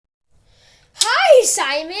Hey,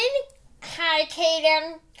 Simon. Hi,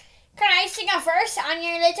 Caden. Can I sing a verse on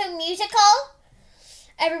your little musical?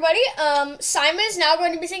 Everybody, Simon is now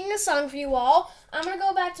going to be singing a song for you all. I'm going to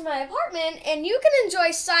go back to my apartment, and you can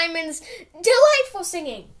enjoy Simon's delightful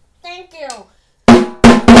singing. Thank you.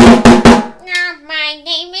 Now, my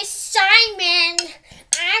name is Simon.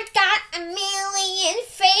 I've got a million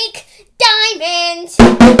fake diamonds.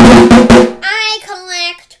 I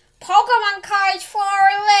collect Pokemon cards for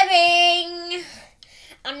a living.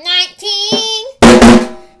 I'm 19,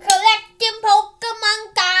 collecting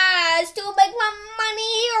Pokemon cards to make my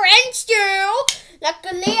money rent still.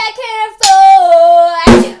 Luckily, I can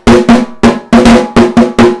afford.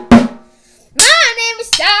 My name is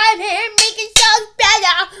Simon, making songs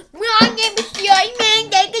better. My name is Simon,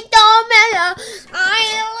 make it all better.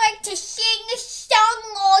 I like to sing a song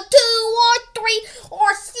or two or three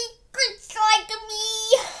or secrets like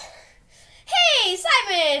me. Hey,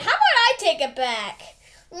 Simon, how about I take it back?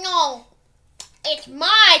 No, it's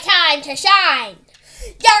my time to shine.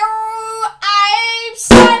 Yo, I'm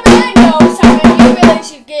Simon. Yo, Simon, you really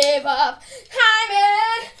should give up.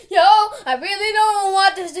 Simon, yo, I really don't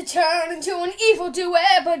want this to turn into an evil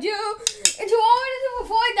duet, but in order to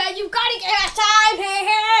avoid that, you've got to get a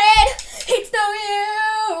Simon. It's no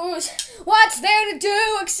use. What's there to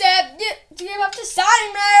do except give up to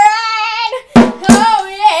Simon? Oh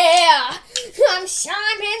yeah, I'm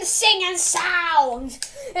Simon singing songs.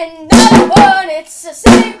 Another one, it's a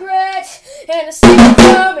secret. And a secret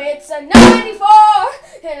drum, it's a 94.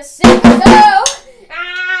 And a secret drum.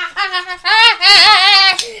 I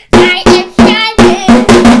am Simon.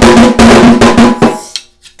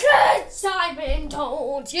 Good Simon,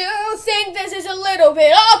 don't you think this is a little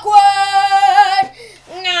bit awkward?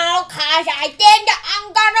 No, cause I think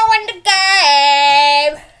I'm gonna win the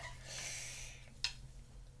game.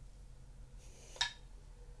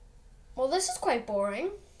 Well, this is quite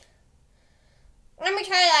boring. Let me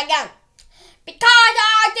try that again. Because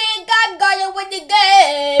I think I'm gonna win the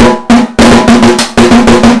game.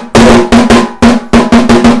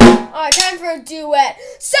 Alright, time for a duet.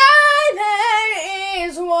 Simon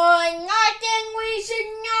is one. I think we should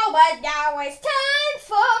know, but now it's time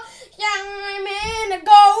for Simon to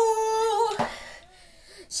go.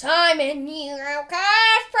 Simon, you have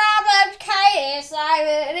got problems, Caden.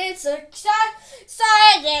 Simon, it's a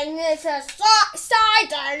Simon, it's a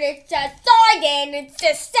Simon, it's a Simon, it's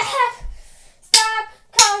a Stop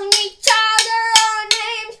calling each other our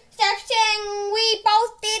names. Stop saying we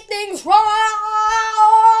both did things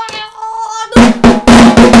wrong.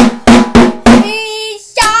 Hey,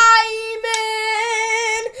 Simon.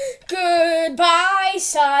 Goodbye,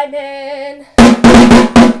 Simon.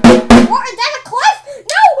 What, is that a cliff?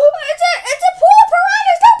 No, it's a pool of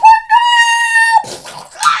piranhas. Don't put no.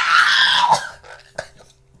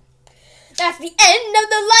 That's the end of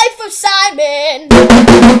the life of Simon.